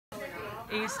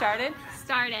Are you started?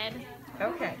 Started.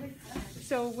 Okay.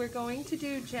 So we're going to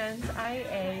do Jen's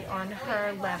IA on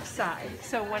her left side.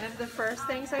 So one of the first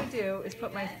things I do is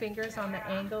put my fingers on the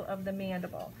angle of the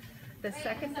mandible. The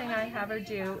second thing I have her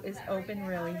do is open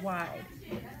really wide.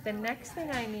 The next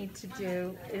thing I need to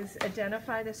do is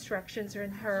identify the structures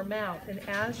in her mouth. And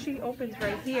as she opens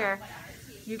right here,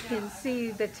 you can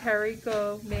see the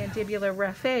pterygomandibular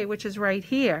raphe, which is right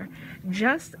here.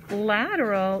 Just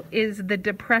lateral is the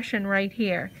depression right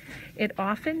here. It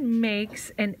often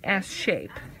makes an S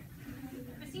shape.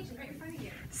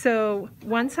 So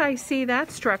once I see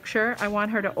that structure, I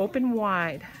want her to open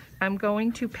wide. I'm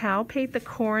going to palpate the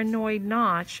coronoid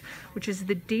notch, which is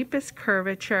the deepest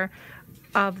curvature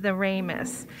of the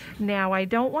ramus. Now I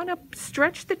don't want to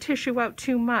stretch the tissue out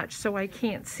too much so I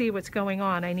can't see what's going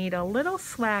on. I need a little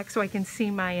slack so I can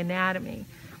see my anatomy.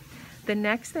 The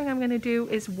next thing I'm going to do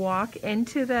is walk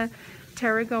into the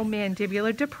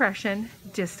pterygomandibular depression,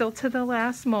 distal to the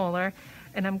last molar,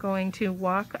 and I'm going to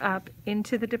walk up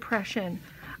into the depression.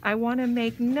 I want to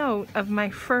make note of my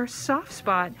first soft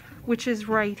spot, which is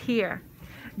right here.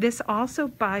 This also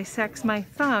bisects my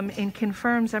thumb and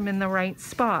confirms I'm in the right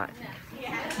spot.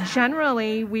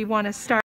 Generally, we want to start